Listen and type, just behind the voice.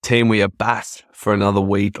team, we are back for another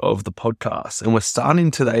week of the podcast, and we're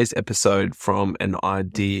starting today's episode from an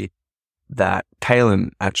idea that Kaylin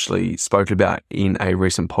actually spoke about in a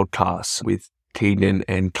recent podcast with Keegan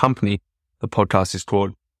and company. The podcast is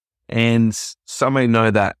called, and some may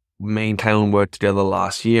know that me and Kaylin worked together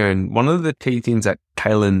last year, and one of the key things that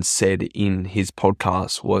Kaylin said in his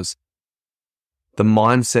podcast was the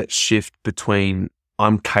mindset shift between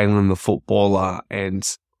I'm Kaylin the footballer and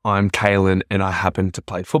I'm Kaylin and I happen to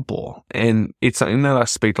play football. And it's something that I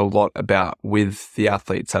speak a lot about with the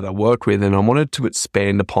athletes that I work with. And I wanted to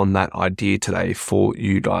expand upon that idea today for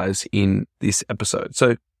you guys in this episode.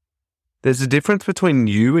 So there's a difference between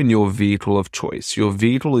you and your vehicle of choice. Your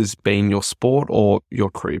vehicle is being your sport or your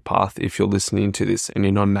career path if you're listening to this and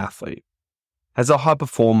you're not an athlete. As a high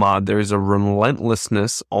performer, there is a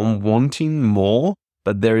relentlessness on wanting more,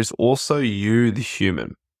 but there is also you, the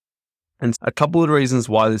human. And a couple of reasons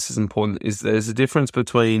why this is important is there's a difference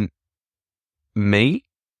between me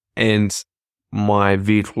and my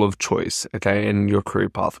vehicle of choice, okay, and your career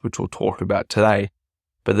path, which we'll talk about today.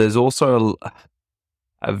 But there's also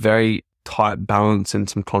a very tight balance and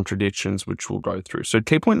some contradictions, which we'll go through. So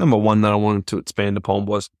key point number one that I wanted to expand upon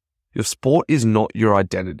was your sport is not your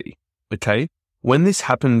identity, okay? When this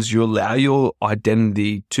happens, you allow your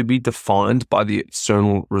identity to be defined by the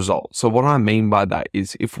external result. So what I mean by that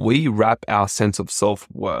is if we wrap our sense of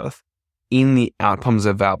self-worth in the outcomes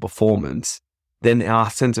of our performance, then our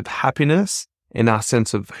sense of happiness and our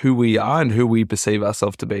sense of who we are and who we perceive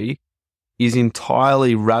ourselves to be is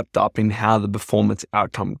entirely wrapped up in how the performance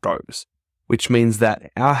outcome goes, which means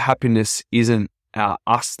that our happiness isn't our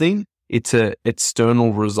us thing, it's an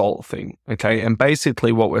external result thing, okay? And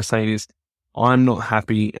basically what we're saying is, I'm not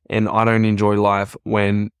happy and I don't enjoy life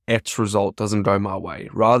when X result doesn't go my way.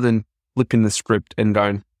 Rather than flipping the script and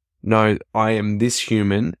going, no, I am this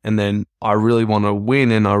human and then I really want to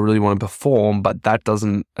win and I really want to perform, but that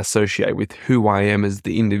doesn't associate with who I am as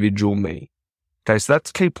the individual me. Okay, so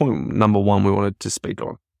that's key point number one we wanted to speak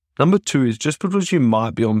on. Number two is just because you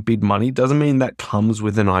might be on big money doesn't mean that comes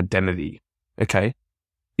with an identity. Okay,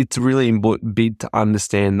 it's really big to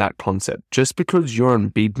understand that concept. Just because you're on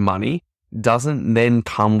big money doesn't then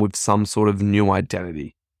come with some sort of new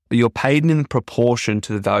identity. But you're paid in proportion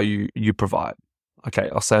to the value you provide. Okay,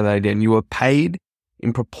 I'll say that again. You are paid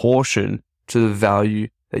in proportion to the value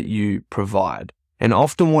that you provide. And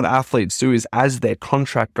often what athletes do is as their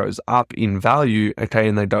contract goes up in value, okay,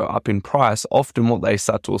 and they go up in price, often what they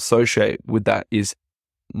start to associate with that is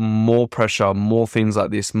more pressure, more things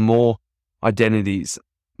like this, more identities,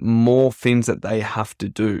 more things that they have to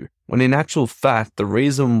do. When in actual fact, the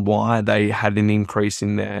reason why they had an increase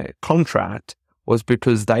in their contract was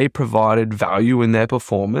because they provided value in their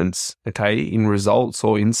performance, okay, in results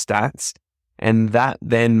or in stats, and that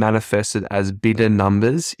then manifested as bigger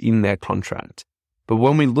numbers in their contract. But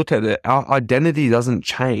when we look at it, our identity doesn't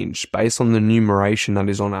change based on the numeration that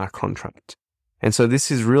is on our contract. And so this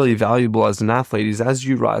is really valuable as an athlete, is as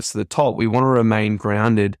you rise to the top, we want to remain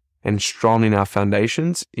grounded and strong in our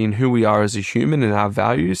foundations, in who we are as a human and our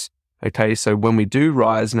values. Okay, so when we do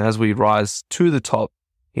rise and as we rise to the top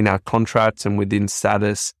in our contracts and within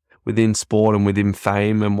status, within sport and within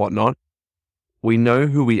fame and whatnot, we know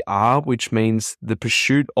who we are, which means the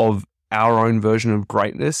pursuit of our own version of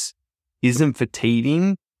greatness isn't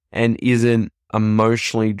fatiguing and isn't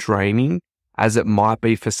emotionally draining as it might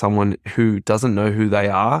be for someone who doesn't know who they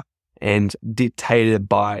are and dictated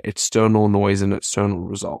by external noise and external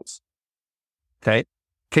results. Okay,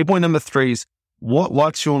 key point number three is what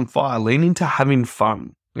lights you on fire? Lean into having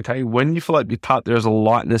fun. Okay, when you feel like you're cut, there's a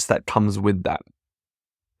lightness that comes with that.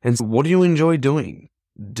 And so what do you enjoy doing?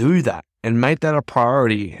 Do that and make that a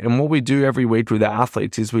priority. And what we do every week with our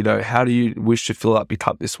athletes is we go, how do you wish to fill up your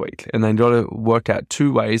cup this week? And they got to work out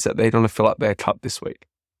 2 ways that they're going to fill up their cup this week.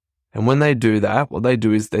 And when they do that, what they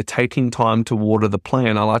do is they're taking time to water the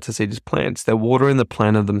plant. I like to see just plants. They're watering the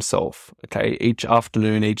plant of themselves. Okay, each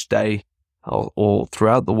afternoon, each day, or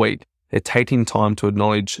throughout the week. They're taking time to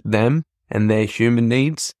acknowledge them and their human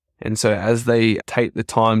needs. And so as they take the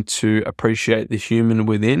time to appreciate the human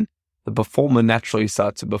within, the performer naturally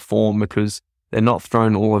starts to perform because they're not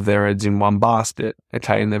throwing all of their eggs in one basket,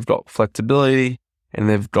 okay? And they've got flexibility and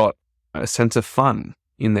they've got a sense of fun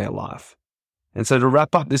in their life. And so to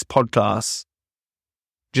wrap up this podcast,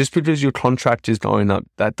 just because your contract is going up,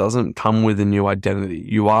 that doesn't come with a new identity.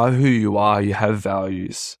 You are who you are, you have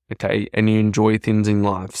values, okay? And you enjoy things in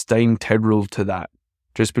life. Stay integral to that.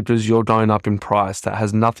 Just because you're going up in price, that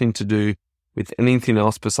has nothing to do with anything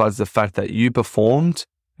else besides the fact that you performed,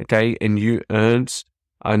 okay? And you earned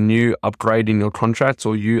a new upgrade in your contracts,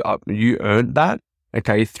 or you earned that,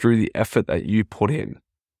 okay, through the effort that you put in.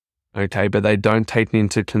 Okay. But they don't take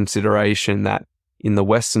into consideration that in the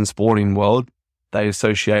Western sporting world, they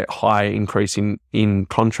associate high increase in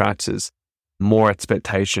contracts as more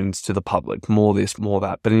expectations to the public, more this, more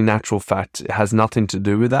that. But in actual fact, it has nothing to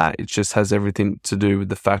do with that. It just has everything to do with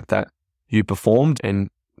the fact that you performed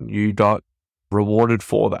and you got rewarded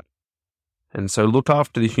for that. And so look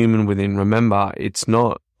after the human within. Remember, it's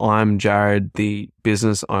not, I'm Jared, the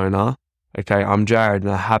business owner. Okay. I'm Jared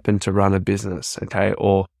and I happen to run a business. Okay.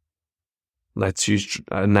 Or let's use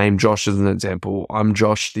name Josh as an example. I'm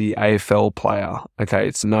Josh, the AFL player. Okay.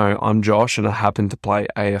 It's no, I'm Josh and I happen to play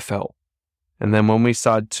AFL. And then when we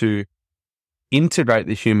start to integrate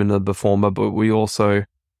the human and the performer, but we also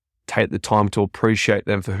take the time to appreciate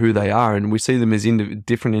them for who they are, and we see them as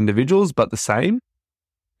different individuals, but the same.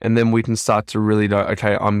 And then we can start to really know,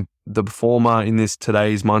 okay, I'm the performer in this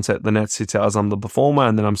today's mindset. The next 6 hours, I'm the performer,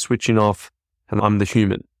 and then I'm switching off and I'm the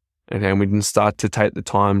human. Okay. And we can start to take the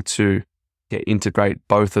time to integrate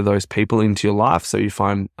both of those people into your life so you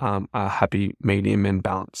find a happy medium and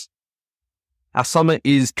balance. Our summit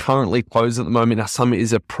is currently closed at the moment. Our summit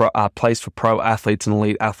is a place for pro athletes and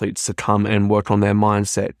elite athletes to come and work on their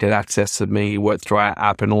mindset, get access to me, work through our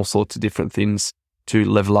app and all sorts of different things to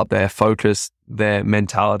level up their focus, their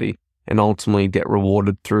mentality, and ultimately get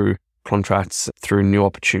rewarded through contracts, through new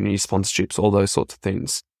opportunities, sponsorships, all those sorts of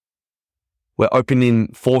things. We're opening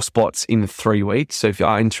 4 spots in 3 weeks. So if you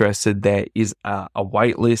are interested, there is a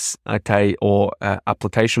wait list, okay, or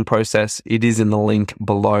application process. It is in the link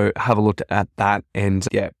below. Have a look at that and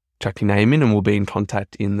chuck your name in and we'll be in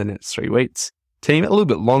contact in the next 3 weeks. Team, a little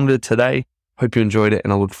bit longer today. Hope you enjoyed it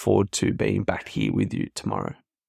and I look forward to being back here with you tomorrow.